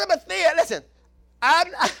 Brother Bethia, listen,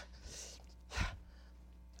 I'm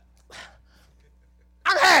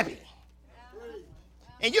happy.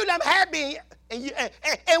 And you know I'm happy,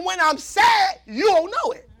 and when I'm sad, you don't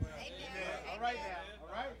know it. All right now.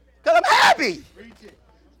 All right. Because I'm happy.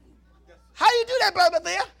 How do you do that, Brother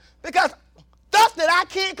Bethia? Because stuff that I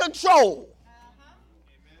can't control,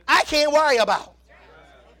 I can't worry about.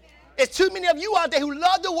 There's too many of you out there who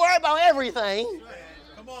love to worry about everything.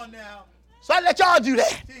 Come on now. So I let y'all do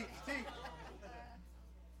that.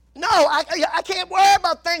 No, I can't worry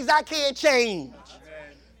about things I can't change.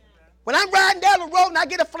 When I'm riding down the road and I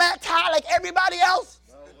get a flat tire like everybody else,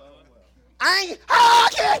 I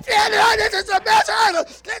can't stand it. This is the best ever.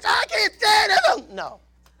 I can't stand it.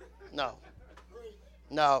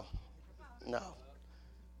 No.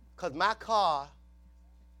 Because my car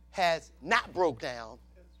has not broke down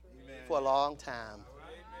for a long time.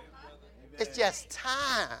 It's just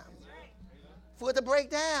time for it to break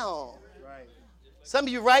down. Some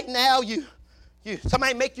of you right now,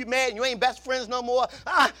 somebody make you mad and you ain't best friends no more.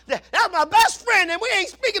 That's my best friend and we ain't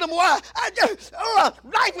speaking no more.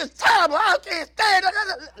 Life is terrible. I can't stand it.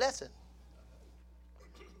 Listen,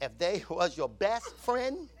 if they was your best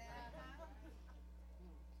friend,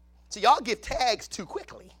 see, y'all give tags too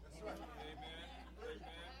quickly.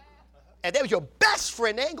 And they was your best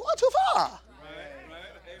friend, they ain't going too far.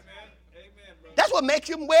 That's what makes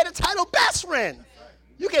you wear the title best friend.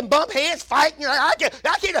 You can bump heads, fight. You know, I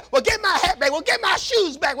can't. Well, get my hat back. Well, get my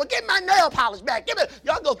shoes back. Well, get my nail polish back.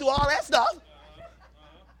 Y'all go through all that stuff.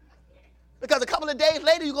 Because a couple of days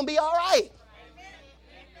later, you're going to be all right.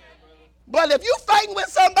 But if you fighting with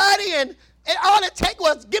somebody and all it take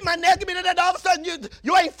was get my nail, give me that, all of a sudden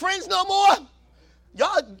you ain't friends no more,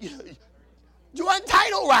 you wasn't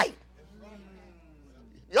titled right.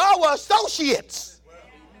 Y'all were associates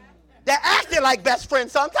that acted like best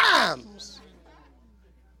friends sometimes.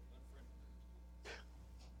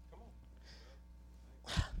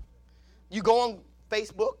 You go on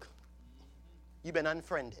Facebook, you've been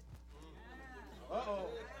unfriended.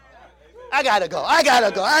 I gotta go.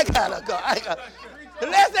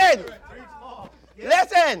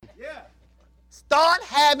 Listen. Start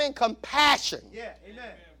having compassion.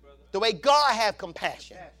 The way God have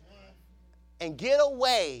compassion. And get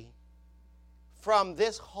away from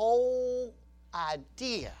this whole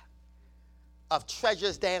idea of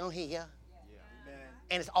treasures down here.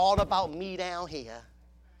 And it's all about me down here.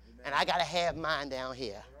 And I got to have mine down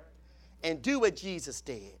here. And do what Jesus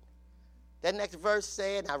did. That next verse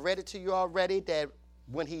said, I read it to you already, that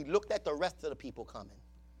when he looked at the rest of the people coming,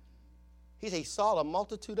 he said he saw a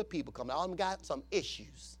multitude of people coming. All of them got some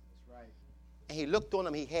issues. And he looked on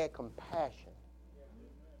them, he had compassion.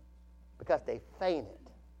 Because they fainted.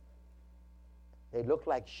 They looked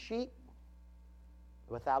like sheep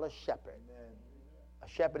without a shepherd. A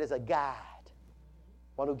shepherd is a guide,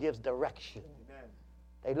 one who gives direction.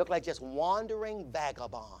 They look like just wandering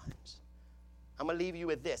vagabonds. I'm going to leave you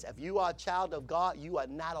with this. If you are a child of God, you are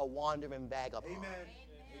not a wandering vagabond.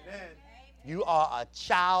 Amen. You are a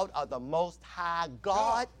child of the Most High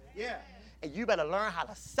God. And you better learn how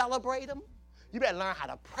to celebrate Him. You better learn how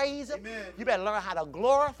to praise Him. Amen. You better learn how to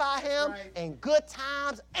glorify Him in good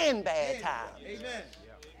times and bad times. Amen.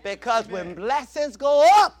 Because when blessings go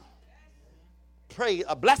up,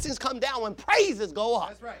 blessings come down. When praises go up,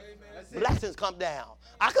 that's right. Blessings come down.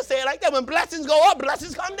 I could say it like that. When blessings go up,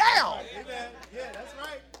 blessings come down. Amen. Yeah, that's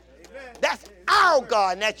right. That's our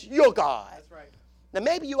God, and that's your God. That's right. Now,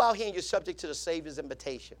 maybe you out here and you're subject to the Savior's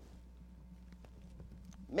invitation.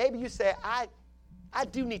 Maybe you say, I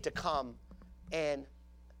do need to come and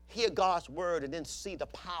hear God's word and then see the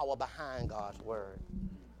power behind God's word.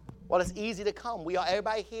 Well, it's easy to come.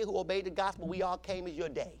 Everybody here who obeyed the gospel, we all came as your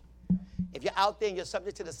day. If you're out there and you're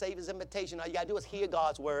subject to the Savior's invitation, all you got to do is hear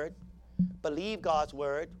God's word, believe God's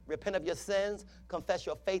word, repent of your sins, confess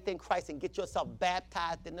your faith in Christ, and get yourself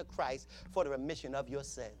baptized into Christ for the remission of your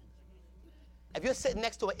sins. If you're sitting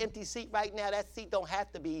next to an empty seat right now, that seat don't have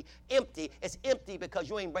to be empty. It's empty because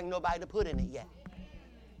you ain't bring nobody to put in it yet.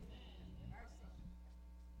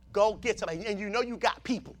 Go get somebody. And you know you got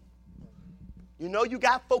people. You know you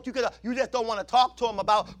got folk. You just don't want to talk to them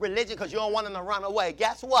about religion because you don't want them to run away.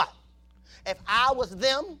 Guess what? If I was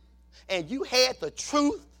them and you had the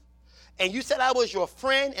truth and you said I was your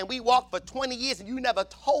friend and we walked for 20 years and you never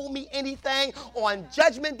told me anything, on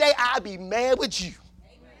Judgment Day, I'd be mad with you.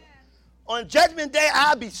 Amen. On Judgment Day,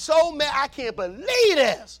 I'd be so mad. I can't believe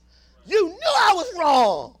this. You knew I was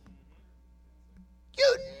wrong.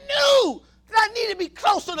 You knew that I needed to be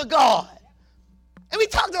closer to God. And we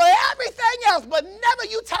talked about everything else, but never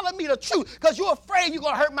you telling me the truth because you're afraid you're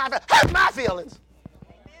going to hurt my feelings.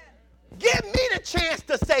 Amen. Give me the chance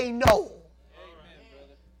to say no. Amen.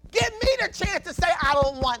 Give me the chance to say I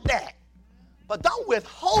don't want that. But don't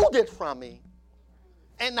withhold it from me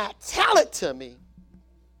and not tell it to me,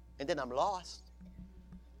 and then I'm lost.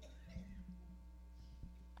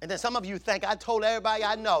 And then some of you think I told everybody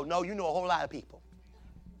I know. No, you know a whole lot of people.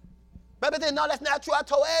 But then, no, that's not true. I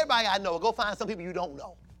told everybody I know. Go find some people you don't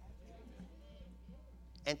know.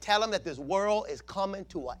 And tell them that this world is coming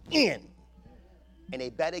to an end. And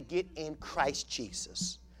they better get in Christ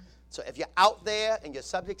Jesus. So if you're out there and you're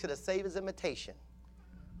subject to the Savior's invitation,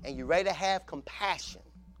 and you're ready to have compassion,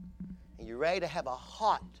 and you're ready to have a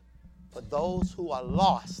heart for those who are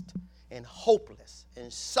lost and hopeless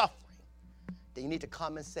and suffering, then you need to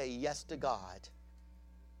come and say yes to God.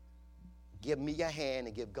 Give me your hand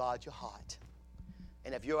and give God your heart.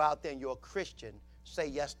 And if you're out there and you're a Christian, say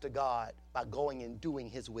yes to God by going and doing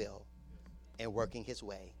his will and working his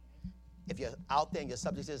way. If you're out there and you're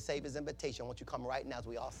subject to the Savior's invitation, I want you to come right now as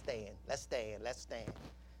we all stand. Let's stand. Let's stand.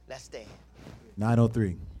 Let's stand.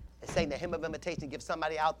 903. And sing the hymn of invitation. Give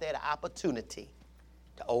somebody out there the opportunity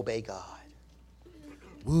to obey God.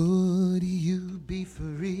 Would you be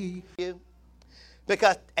free?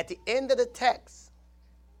 Because at the end of the text,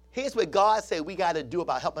 here's what God said we got to do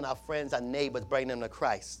about helping our friends, our neighbors, bring them to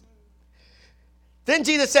Christ. Then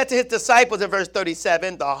Jesus said to his disciples in verse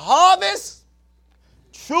 37, the harvest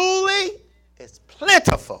truly is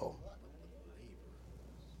plentiful,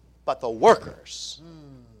 but the workers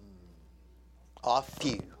are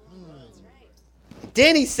few.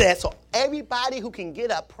 Then he said, so everybody who can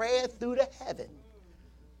get a prayer through to heaven,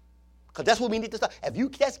 because that's what we need to start. If you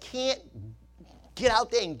just can't get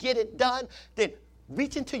out there and get it done, then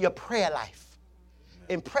reach into your prayer life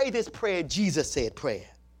and pray this prayer Jesus said prayer.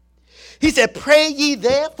 He said, pray ye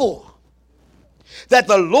therefore that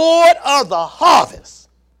the Lord of the harvest,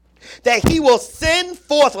 that he will send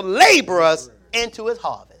forth laborers into his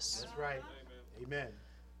harvest. That's right. Amen.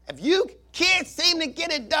 If you can't seem to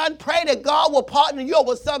get it done, pray that God will partner you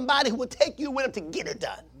with somebody who will take you with him to get it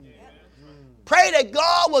done. Pray that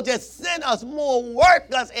God will just send us more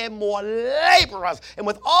workers and more laborers. And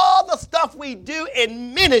with all the stuff we do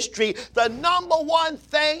in ministry, the number one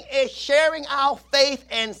thing is sharing our faith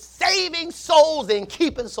and saving souls and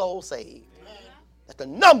keeping souls saved. That's the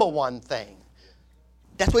number one thing.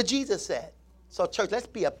 That's what Jesus said. So church, let's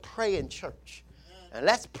be a praying church. And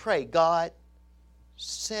let's pray, God,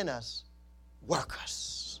 send us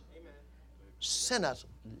workers. Send us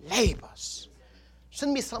laborers.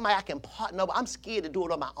 Send me somebody I can partner with. I'm scared to do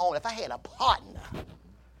it on my own. If I had a partner,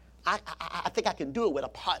 I think I can do it with a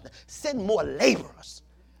partner. Send more laborers,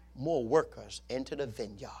 more workers into the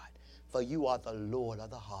vineyard, for you are the Lord of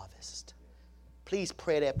the harvest. Please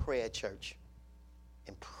pray that prayer, church,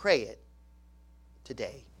 and pray it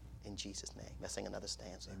today in Jesus' name. Let's sing another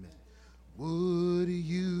stanza. Amen. Would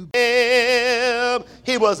you?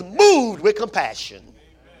 He was moved with compassion.